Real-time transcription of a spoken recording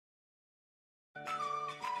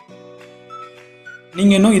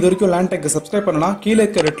நீங்க இன்னும் இது வரைக்கும் லேண்ட் டெக் சப்ஸ்கிரைப் பண்ணலாம் கீழ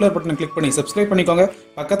இருக்க ரெட் கலர் பட்டனை கிளிக் பண்ணி சப்ஸ்கிரைப் பண்ணிக்கோங்க.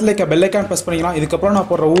 பக்கத்துல இருக்க பெல் ஐகான் பிரஸ் பண்ணிக்கலாம். இதுக்கு அப்புறம் நான்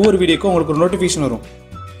போடுற ஒவ்வொரு வீடியோக்கும் உங்களுக்கு ஒரு நோட்டிஃபிகேஷன் வரும்.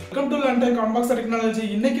 Welcome to land tech unbox technology.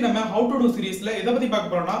 இன்னைக்கு நம்ம ஹவ் டு டு சீரிஸ்ல எதை பத்தி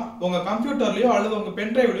பார்க்க போறோம்னா, உங்க கம்ப்யூட்டர்லயோ அல்லது உங்க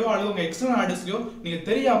பென் டிரைவ்லயோ அல்லது உங்க எக்ஸ்டர்னல் ஹார்ட் டிஸ்க்லயோ நீங்க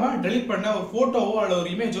தெரியாம டெலீட் பண்ண ஒரு போட்டோவோ அல்லது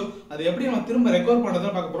ஒரு இமேஜோ அதை எப்படி நம்ம திரும்ப ரெக்கவர்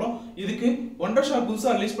பண்றதுன்னு பார்க்க போறோம். இதுக்கு Wondershare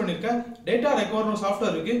புதுசா ரிலீஸ் பண்ணிருக்க டேட்டா ரெக்கவரி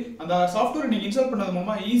சாஃப்ட்வேர் இருக்கு. அந்த சாஃப்ட்வேர் நீங்க இன்ஸ்டால் பண்ணது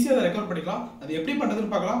மூலமா ஈஸியா அதை ரெக்கவர் பண்ணிக்கலாம். அது எப்படி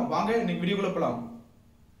பண்றதுன்னு பார்க்கலாம். வாங்க இன்னைக்கு வீடியோக்குள்ள போலாம்.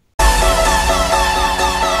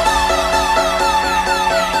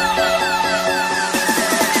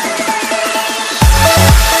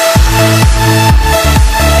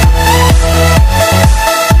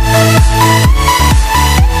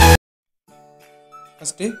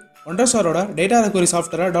 ஃபர்ஸ்ட் Wondershareோட டேட்டா ரெக்கவரி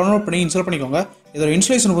சாஃப்ட்வேரை டவுன்லோட் பண்ணி இன்ஸ்டால் பண்ணிக்கோங்க. இதோட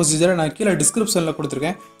இன்ஸ்டாலேஷன் ப்ரொசீஜரை நான் கீழே டிஸ்கிரிப்ஷனில்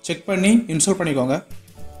கொடுத்துருக்கேன். செக் பண்ணி இன்ஸ்டால் பண்ணிக்கோங்க.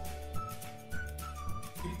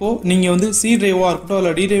 இப்போது நீங்கள் வந்து சி டிரைவாக இருக்கட்டும்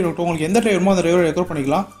இல்லை டி டிரைவ் இருக்கட்டும், உங்களுக்கு எந்த டிரைவமோ அந்த டிரைவரை ரெக்கவர்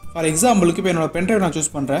பண்ணிக்கலாம். ஃபார் எக்ஸாம்பிளுக்கு இப்போ என்னோட பென் டிரைவ் நான்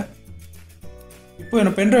சூஸ் பண்ணுறேன். இப்போ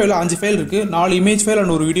என்னோட பென் டிரைவில் 5 ஃபைல் இருக்குது. 4 இமேஜ் ஃபைல்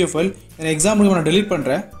அண்ட் ஒரு வீடியோ ஃபைல். என்னோட எக்ஸாம்பிளுக்கு நான் டெலிட்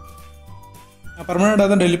பண்ணுறேன். நான் பர்மனெண்ட்டாக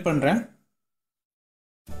தான் டெலிட் பண்ணுறேன்.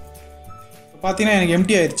 பார்த்தீங்கன்னா எனக்கு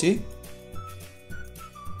எம்டி ஆயிடுச்சு.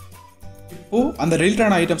 இப்போது அந்த டெலிட்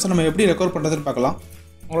ஆன ஐட்டம்ஸை நம்ம எப்படி ரெக்கவர் பண்ணுறதுன்னு பார்க்கலாம்.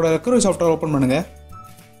 உங்களோட ரெக்கவரி சாஃப்ட்வேர் ஓப்பன் பண்ணுங்கள்.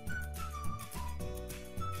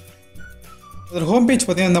 அதோட ஹோம் பேஜ்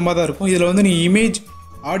பார்த்தீங்கன்னா இந்த மாதிரி தான் இருக்கும். இதில் வந்து நீங்கள் இமேஜ்,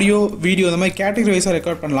 ஆடியோ, வீடியோ இந்த மாதிரி கேட்டகரி வைஸாக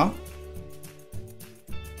ரெக்கார்ட் பண்ணலாம்.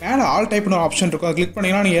 மேலே ஆல் டைப்னு ஒரு ஆப்ஷன் இருக்கும். அதை கிளிக்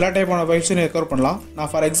பண்ணிங்கன்னா நீங்கள் எல்லா டைப்பான ஃபைல்ஸையும் ரெக்கவர் பண்ணலாம்.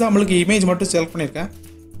 நான் ஃபார் எக்ஸாம்பிளுக்கு இமேஜ் மட்டும் செலக்ட் பண்ணியிருக்கேன்.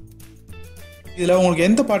 இதில் உங்களுக்கு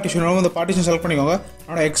எந்த பார்ட்டிஷன் வேணுமோ அந்த பார்ட்டிஷன் செலக்ட் பண்ணிக்கோங்க.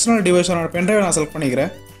 என்னோட எக்ஸ்டர்னல் டிவைஸ் என்னோட பென்ட்ரைவை நான் செலக்ட்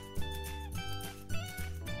பண்ணிக்கிறேன்.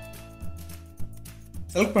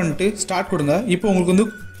 செலக்ட் பண்ணிட்டு ஸ்டார்ட் கொடுங்க. இப்போ உங்களுக்கு வந்து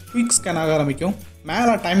குயிக் ஸ்கேன் ஆக ஆரம்பிக்கும்.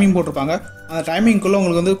 மேலே டைமிங் போட்டிருப்பாங்க. அந்த டைமிங்குள்ளே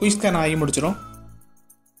உங்களுக்கு வந்து குயிக் ஸ்கேன் ஆகி முடிச்சிடும்.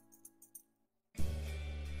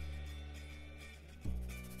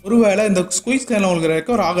 ஒருவேளை இந்த குயிக் ஸ்கேனில் உங்களுக்கு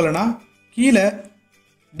ரெக்கவர் ஆகலைன்னா கீழே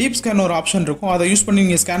டீப் ஸ்கேன் ஒரு ஆப்ஷன் இருக்கும். அதை யூஸ் பண்ணி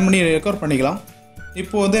நீங்கள் ஸ்கேன் பண்ணி ரெக்கவர் பண்ணிக்கலாம்.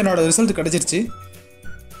 இப்போது வந்து என்னோடய ரிசல்ட் கிடச்சிருச்சு.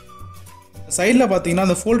 சைடில் பார்த்தீங்கன்னா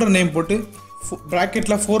அந்த ஃபோல்டர் நேம் போட்டு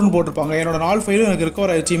ப்ராக்கெட்டில் 4ன்னு போட்டிருப்பாங்க. என்னோடய 4 ஃபைலும் எனக்கு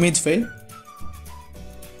ரெக்கவர் ஆகிடுச்சு. இமேஜ் ஃபைல்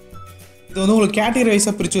இது வந்து உங்களுக்கு கேட்டகரி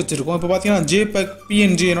வைஸாக பிரித்து வச்சுருக்கோம். இப்போ பார்த்தீங்கன்னா ஜேபெக்,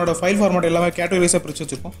 பிஎன்ஜி என்னோட ஃபைல் ஃபார்மேட் எல்லாமே கேட்டகரி வைஸாக பிரித்து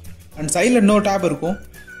வச்சுருக்கோம். அண்ட் சைடில் இன்னொரு டேப் இருக்கும்.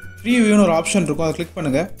 ப்ரீவியூன்னு ஒரு ஆப்ஷன் இருக்கும். அதை கிளிக்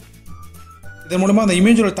பண்ணுங்கள். இதன் மூலமாக அந்த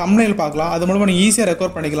இமேஜோட தம்ப்நெயில் பார்க்கலாம். அது மூலமாக நீங்கள் ஈஸியாக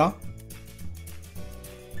ரெக்கவர் பண்ணிக்கலாம்.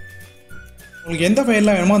 உங்களுக்கு எந்த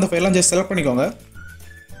ஃபைல்லாம் வேணுமோ அந்த ஃபைல்லாம் ஜஸ்ட் செலக்ட் பண்ணிக்கோங்க.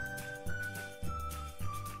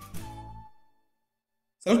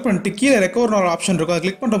 செலக்ட் பண்ணிட்டு கீழே ரெக்கவர்னு ஒரு ஆப்ஷன் இருக்கும். அதை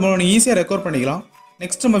கிளிக் பண்ணுற மூலம் நீங்கள் ஈஸியாக ரெக்கவர் பண்ணிக்கலாம்.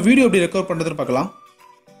 நெக்ஸ்ட் நம்ம வீடியோ எப்படி ரெக்கவர் பண்ணுறதுன்னு பார்க்கலாம்.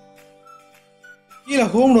 கீழே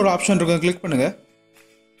ஹோம்னு ஒரு ஆப்ஷன் இருக்கும். கிளிக் பண்ணுங்க.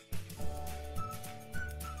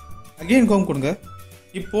 அகைன் ஹோம் கொடுங்க.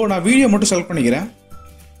 இப்போது நான் வீடியோ மட்டும் செலக்ட் பண்ணிக்கிறேன்.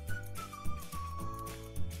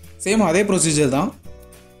 சேம் அதே ப்ரொசீஜர் தான்.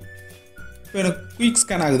 இப்போ எனக்கு குயிக்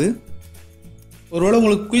ஸ்கேன் ஆகுது. ஒருவேளை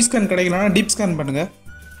உங்களுக்கு குயிக் ஸ்கேன் கிடைக்கலன்னா டீப் ஸ்கேன் பண்ணுங்கள்.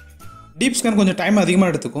 டீப் ஸ்கேன் கொஞ்சம் டைம்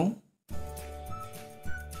அதிகமாக எடுத்துக்கும்.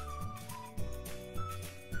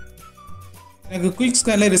 எனக்கு குயிக்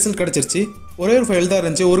ஸ்கேனில் ரிசல்ட் கிடச்சிருச்சு. ஒரே ஒரு ஃபைல் தான்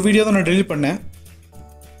இருந்துச்சு. ஒரு வீடியோ தான் நான் டெலிட் பண்ணேன்.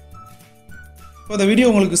 இப்போ அந்த வீடியோ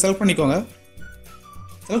உங்களுக்கு செலக்ட் பண்ணிக்கோங்க.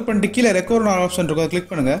 செலக்ட் பண்ணிட்டு கீழே ரெக்கவர் ஆப்ஷன் இருக்கும். அதை கிளிக்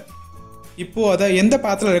பண்ணுங்கள். இப்போது அதை எந்த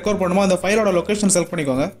பாத்தில் ரெக்கவர் பண்ணுமோ அந்த ஃபைலோட லொக்கேஷன் செலக்ட்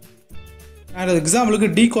பண்ணிக்கோங்க. நான் எக்ஸாம்பிளுக்கு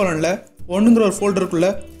டி கோலனில் 1ங்கிற ஒரு ஃபோல்டருக்குள்ளே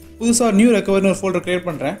புதுசாக நியூ ரெக்கவரின்னு ஒரு ஃபோல்டர் க்ரியேட்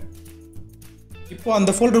பண்ணுறேன். இப்போது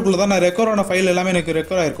அந்த ஃபோல்டருக்குள்ளே தான் நான் ரெக்கவர் ஆன ஃபைல் எல்லாமே எனக்கு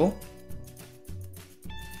ரெக்கவர் ஆகிருக்கும்.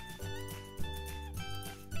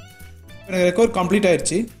 எனக்கு ரெக்கவர் கம்ப்ளீட்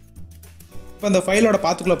ஆயிடுச்சு. இப்போ அந்த ஃபைலோட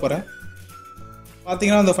பாத்துக்குள்ளே போகிறேன்.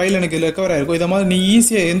 பார்த்தீங்கன்னா அந்த ஃபைல் எனக்கு ரெக்கவர் ஆகிருக்கும். இதை மாதிரி நீங்கள்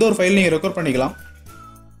ஈஸியாக எந்த ஒரு ஃபைல் நீங்கள் ரெக்கவர் பண்ணிக்கலாம்.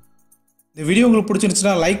 இந்த வீடியோ உங்களுக்கு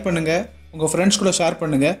பிடிச்சிருந்துச்சுன்னா லைக் பண்ணுங்கள், உங்கள் ஃப்ரெண்ட்ஸ் கூட ஷேர்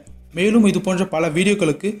பண்ணுங்கள். மேலும் இது போன்ற பல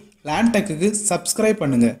வீடியோக்களுக்கு லேண்ட் டெக்குக்கு சப்ஸ்கிரைப்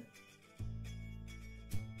பண்ணுங்கள்.